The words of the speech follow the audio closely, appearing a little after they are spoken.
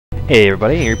Hey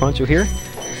everybody, Angry Poncho here,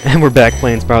 and we're back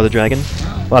playing Spyro the Dragon.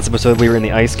 Last episode we were in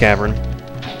the Ice Cavern.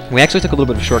 We actually took a little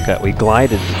bit of a shortcut. We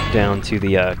glided down to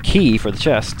the key for the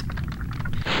chest,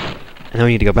 and then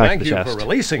we need to go back to the chest. Thank you for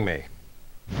releasing me.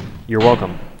 You're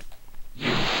welcome.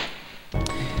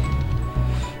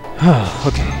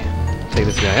 Okay, take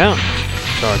this guy out.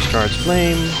 Charge,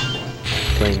 flame.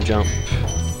 Flame jump.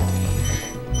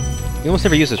 You almost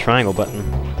never use the triangle button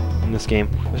in this game.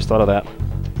 I just thought of that.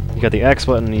 You got the X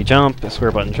button, you jump, the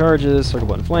square button charges, circle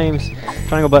button flames,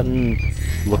 triangle button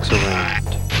looks around.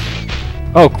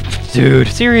 Oh, dude,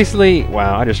 seriously?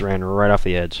 Wow, I just ran right off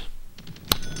the edge.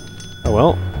 Oh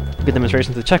well, good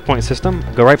demonstration of the checkpoint system.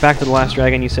 Go right back to the last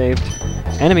dragon you saved.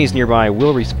 Enemies nearby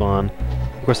will respawn.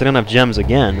 Of course, they don't have gems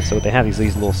again, so they have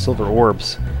these little silver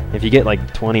orbs. If you get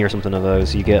like 20 or something of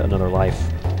those, you get another life.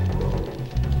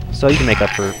 So you can make up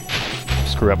for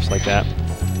screw-ups like that.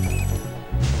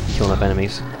 Kill enough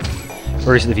enemies.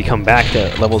 Or if you come back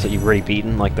to levels that you've already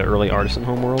beaten, like the early Artisan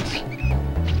homeworlds.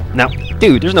 Now,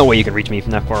 dude, there's no way you can reach me from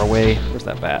that far away. Where's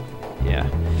that bat? Yeah.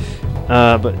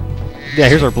 But, yeah,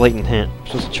 here's our blatant hint. We're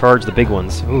supposed to charge the big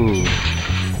ones. Ooh.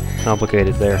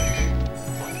 Complicated there.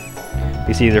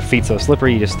 You see their feet so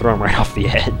slippery, you just throw them right off the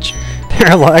edge.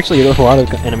 There are actually a lot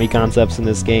of enemy concepts in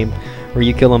this game where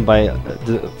you kill them by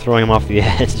throwing them off the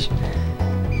edge.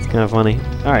 Kind of funny.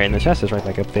 Alright, and the chest is right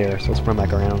back up there, so let's run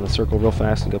back around in a circle real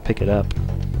fast and go pick it up.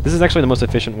 This is actually the most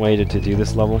efficient way to do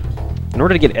this level. In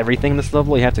order to get everything in this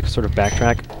level, you have to sort of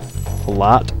backtrack a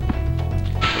lot.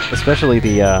 Especially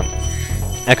the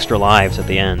extra lives at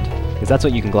the end. Because that's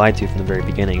what you can glide to from the very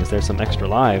beginning, is there's some extra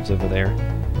lives over there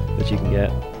that you can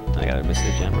get. I gotta miss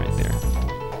the gem right there.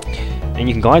 And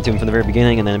you can glide to them from the very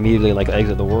beginning and then immediately like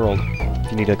exit the world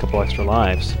if you need a couple extra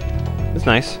lives. It's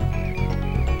nice.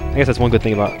 I guess that's one good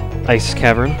thing about Ice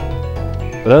Cavern.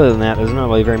 But other than that, there's not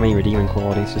really very many redeeming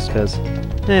qualities, just because,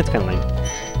 it's kind of lame.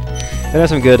 It has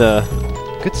some good,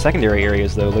 good secondary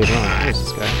areas, though, later on. Where's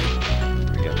this guy?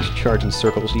 There we go, just charge in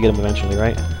circles, you get him eventually,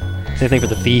 right? Same thing for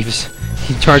the thieves.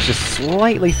 You charge just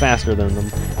slightly faster than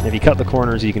them, and if you cut the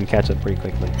corners, you can catch up pretty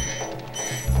quickly.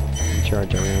 You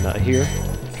charge around out here,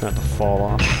 try not to fall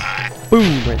off. Boom!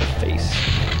 Right in the face.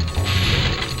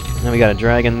 Now we got a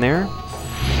dragon there.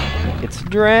 It's a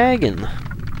dragon.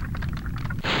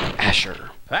 Asher.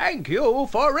 Thank you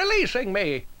for releasing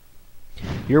me.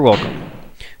 You're welcome.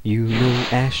 You know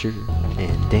Asher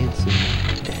and Dancer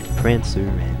and Prancer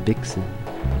and Vixen.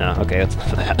 Oh, okay, that's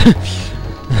enough of that.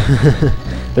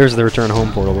 There's the return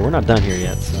home portal, but we're not done here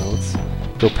yet, so let's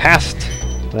go past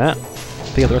that.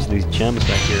 Pick up the rest of these gems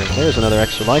back here. There's another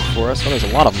extra life for us. Oh, there's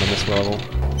a lot of them in this level.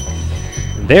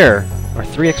 And there are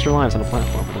 3 extra lives on the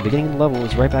platform. The beginning of the level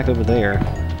is right back over there.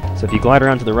 So if you glide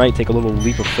around to the right, take a little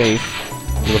leap of faith,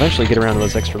 you'll eventually get around to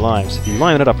those extra lives. If you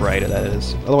line it up right, that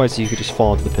is. Otherwise, you could just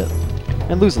fall into the pit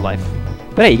and lose a life.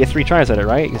 But hey, you get 3 tries at it,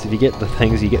 right? Because if you get the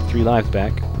things, you get 3 lives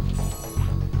back.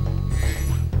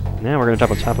 Now we're going to jump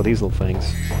on top of these little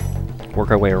things. Work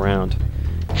our way around.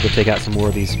 Go take out some more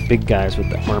of these big guys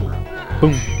with the armor.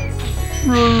 Boom!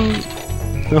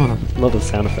 Oh, love the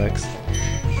sound effects.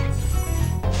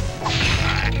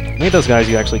 Many of those guys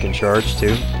you actually can charge,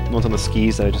 too. The ones on the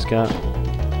skis that I just got.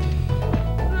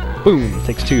 Boom!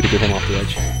 Takes 2 to get him off the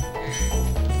edge.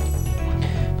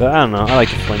 But I don't know, I like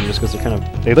the flame just because they're kind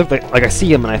of... They look like I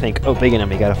see him and I think, oh, big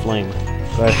enemy, got a flame.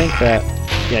 But I think that...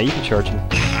 Yeah, you can charge him.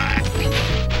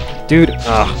 Dude,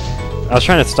 I was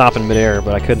trying to stop in midair,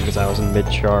 but I couldn't because I was in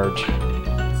mid-charge.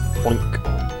 Boink.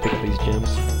 Pick up these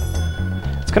gems.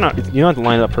 It's kind of... You don't have to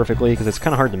line it up perfectly because it's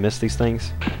kind of hard to miss these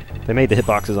things. They made the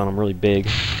hitboxes on them really big.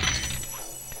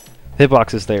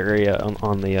 Hitbox is the area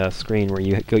on the screen where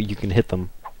you can hit them,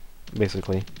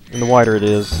 basically. And the wider it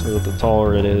is, or the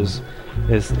taller it is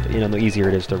the easier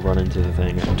it is to run into the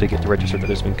thing to get to register that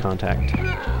there's been contact.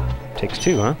 Takes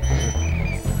 2, huh?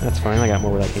 That's fine. I got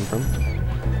more where that came from.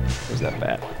 Where's that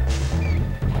bat?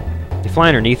 You fly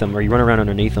underneath them, or you run around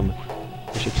underneath them.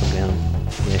 They should come down.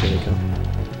 Yeah, here they come.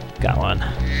 Got one.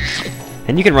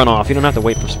 And you can run off. You don't have to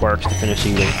wait for Sparks to finish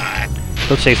eating.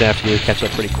 He'll chase after you, catch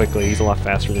up pretty quickly. He's a lot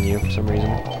faster than you for some reason.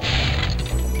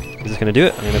 Is this going to do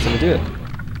it? I think that's going to do it.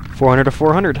 400 to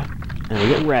 400. And we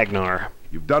get Ragnar.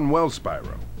 You've done well,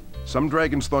 Spyro. Some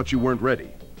dragons thought you weren't ready,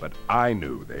 but I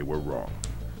knew they were wrong.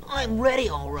 I'm ready,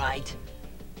 all right.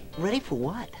 Ready for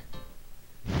what?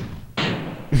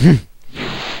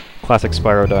 Classic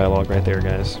Spyro dialogue right there,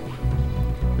 guys.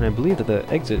 And I believe that the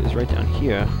exit is right down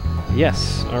here.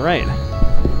 Yes, alright.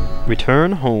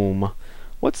 Return home.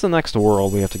 What's the next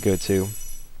world we have to go to?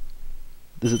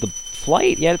 Is it the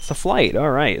flight? Yeah, it's the flight.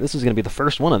 Alright, this is going to be the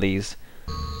first one of these.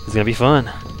 This is going to be fun.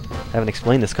 I haven't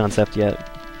explained this concept yet.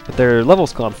 But they're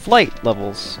levels called flight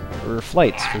levels, or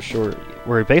flights for short,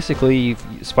 where basically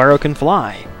Spyro can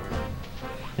fly.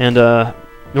 And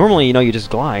normally, you know, you just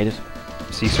glide,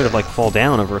 so you sort of like fall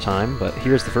down over time, but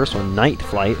here's the first one, Night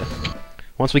Flight.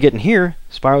 Once we get in here,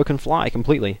 Spyro can fly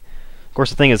completely. Of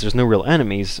course, the thing is, there's no real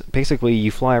enemies. Basically, you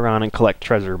fly around and collect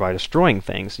treasure by destroying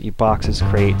things. Boxes,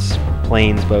 crates,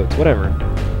 planes, boats, whatever.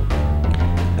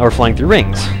 Or flying through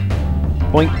rings.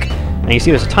 Boink. And you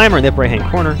see there's a timer in the upper right-hand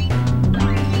corner.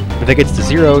 If it gets to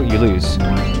 0, you lose.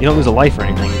 You don't lose a life or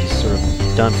anything, you're just sort of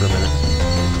done for a minute.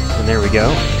 And there we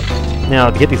go. Now,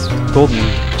 to get these golden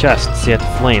chests, you have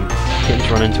to flame. You can't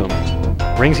just run into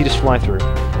them. Rings you just fly through.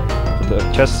 But the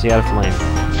chests you have to flame.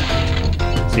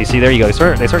 So you see, there you go.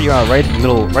 They start you out right in the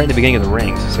middle, right in the beginning of the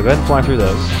rings. So go ahead and fly through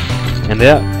those. And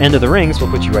the end of the rings will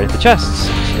put you right at the chests.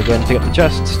 So go ahead and pick up the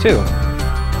chests too.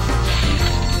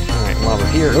 Alright, while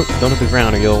we're here, oh, don't hit the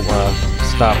ground or you'll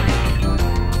stop.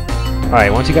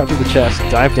 Alright, once you got through the chest,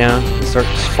 dive down and start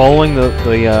just following the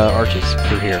arches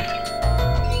through here.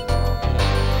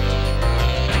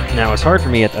 Now, it's hard for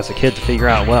me as a kid to figure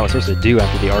out what I was supposed to do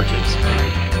after the arches.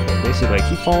 But basically, I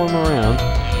keep following them around,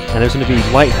 and there's going to be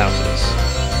lighthouses.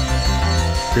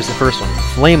 Here's the first one.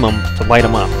 Flame them to light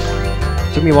them up.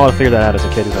 It took me a while to figure that out as a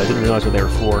kid, because I didn't realize what they were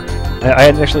for. I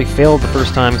had actually failed the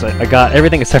first time, so I got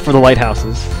everything except for the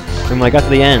lighthouses. And when I got to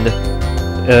the end,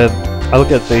 I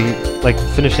looked at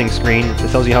the finishing screen. It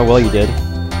tells you how well you did.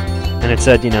 And it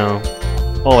said, you know,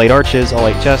 all 8 arches, all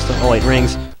 8 chests, all 8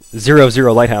 rings,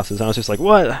 0 lighthouses. And I was just like,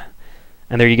 what?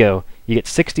 And there you go. You get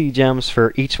 60 gems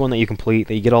for each one that you complete,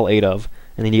 that you get all 8 of.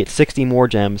 And then you get 60 more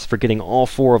gems for getting all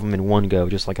 4 of them in one go,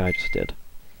 just like I just did.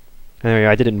 And there you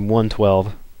go, I did it in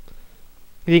 1:12.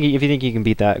 If you think you can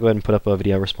beat that, go ahead and put up a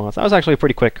video response. That was actually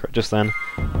pretty quick just then.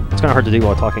 It's kind of hard to do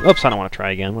while talking. Oops, I don't want to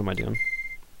try again. What am I doing?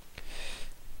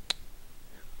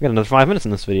 We got another 5 minutes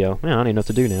in this video. Man, I don't even know what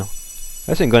to do now.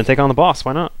 I just can go ahead and take on the boss.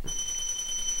 Why not?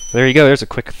 There you go. There's a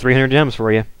quick 300 gems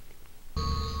for you.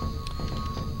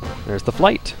 There's the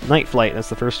flight. Night Flight. That's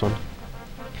the first one.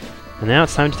 And now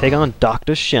it's time to take on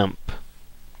Dr. Shemp.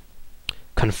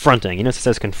 Confronting. You notice it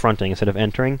says confronting instead of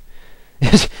entering?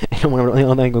 I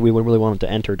don't think we would really want to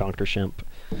enter Dr. Shemp.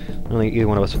 I don't think either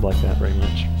one of us would like that very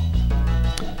much.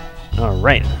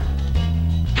 Alright.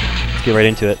 Let's get right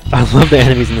into it. I love the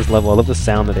enemies in this level. I love the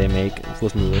sound that they make. Let's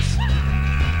listen to this.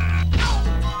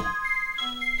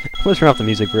 Let's turn off the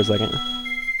music for a second.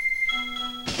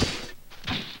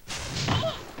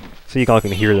 So you all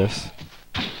can hear this.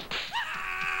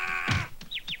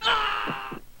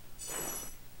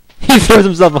 He throws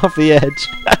himself off the edge.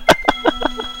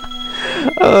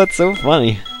 Oh, that's so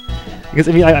funny. Because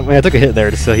I mean, I took a hit there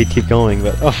just so he'd keep going,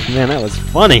 but oh man, that was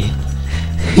funny.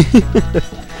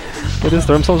 They just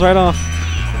throw themselves right off.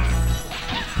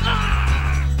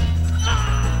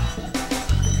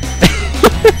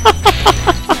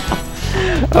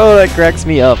 Oh, that cracks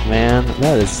me up, man.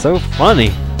 That is so funny.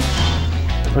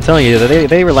 I'm telling you,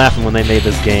 they were laughing when they made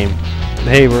this game.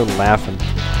 They were laughing.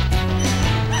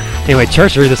 Anyway,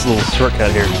 charge through this little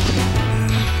shortcut here.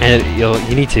 And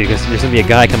you need to, because there's going to be a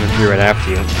guy coming through right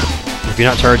after you. If you're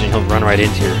not charging, he'll run right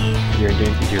into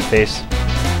your face.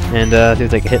 And he'll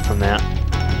take a hit from that.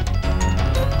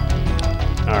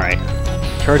 Alright.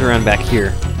 Charge around back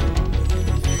here.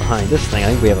 Behind this thing, I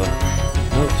think we have a...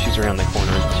 Oh, she's around the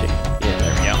corner, isn't she? Yeah,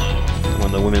 there we go. One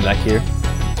of the women back here.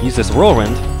 Use this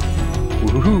whirlwind.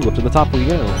 Woohoo! Up to the top we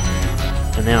go.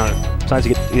 And now, besides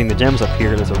getting the gems up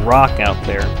here, there's a rock out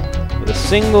there with a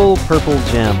single purple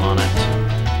gem on it.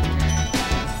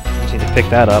 You need to pick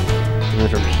that up, and then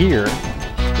from here,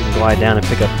 you can glide down and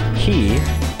pick up the key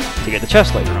to get the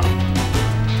chest later on.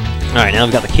 Alright, now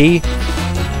we've got the key,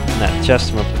 and that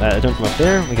chest from up, jump from up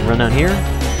there. We can run down here,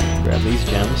 grab these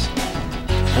gems,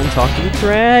 and talk to the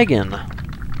dragon.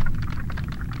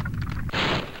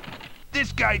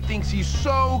 This guy thinks he's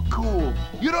so cool.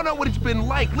 You don't know what it's been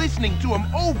like listening to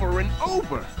him over and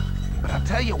over. But I'll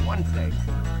tell you one thing.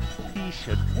 He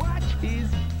should watch his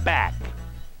back.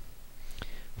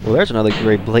 Well, there's another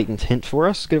very blatant hint for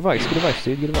us. Good advice,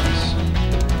 dude, good advice.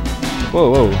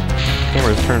 Whoa, whoa.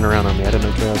 Camera's turning around on me. I didn't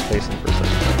know where I was facing for a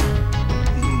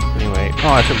second. Anyway, oh,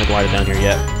 I shouldn't have glided down here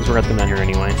yet, because we're going to come down here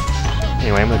anyway.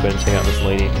 Anyway, I'm going to go ahead and take out this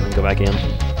lady and then go back in.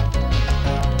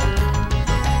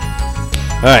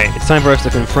 Alright, it's time for us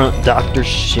to confront Dr.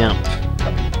 Shemp.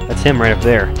 That's him right up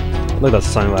there. Look at those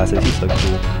sunglasses, he's so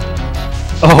cool.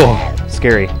 Oh,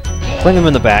 scary. Fling him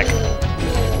in the back.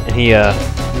 And he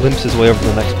limps his way over to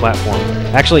the next platform,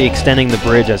 actually extending the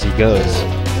bridge as he goes.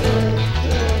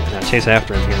 Now chase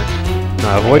after him here.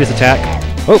 Now avoid his attack.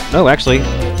 Oh, no, actually,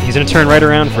 he's going to turn right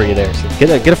around for you there. So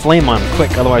get a flame on him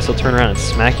quick, otherwise he'll turn around and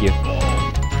smack you.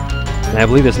 And I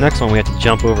believe this next one we have to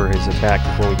jump over his attack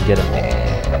before we can get him.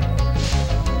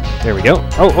 There we go.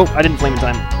 Oh, I didn't flame in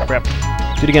time. Crap.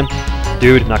 Do it again.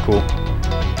 Dude, not cool.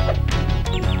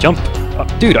 Jump. Oh,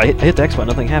 dude, I hit the X button.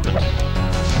 Nothing happened.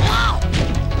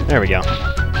 There we go.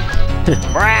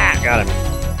 Got him.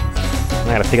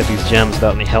 I gotta pick up these gems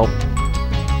without any help.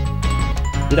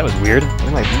 Dude, that was weird.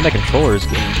 My controller's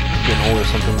getting old or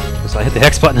something. Because I hit the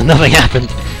X button and nothing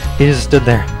happened. He just stood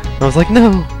there. And I was like,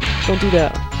 no, don't do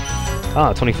that.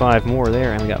 Ah, 25 more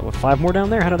there, and we got, what, 5 more down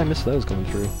there? How did I miss those coming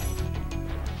through?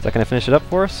 Is that gonna finish it up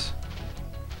for us?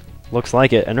 Looks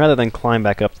like it. And rather than climb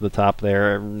back up to the top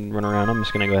there and run around, I'm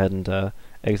just gonna go ahead and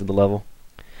exit the level.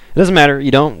 It doesn't matter.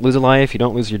 You don't lose a life. You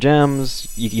don't lose your gems.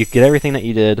 You get everything that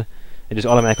you did. It just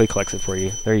automatically collects it for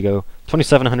you. There you go.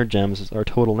 2,700 gems is our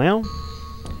total now.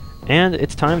 And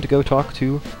it's time to go talk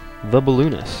to the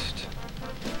balloonist.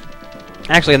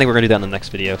 Actually, I think we're going to do that in the next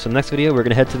video. So in the next video, we're going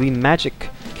to head to the Magic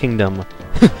Kingdom.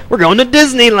 We're going to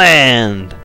Disneyland!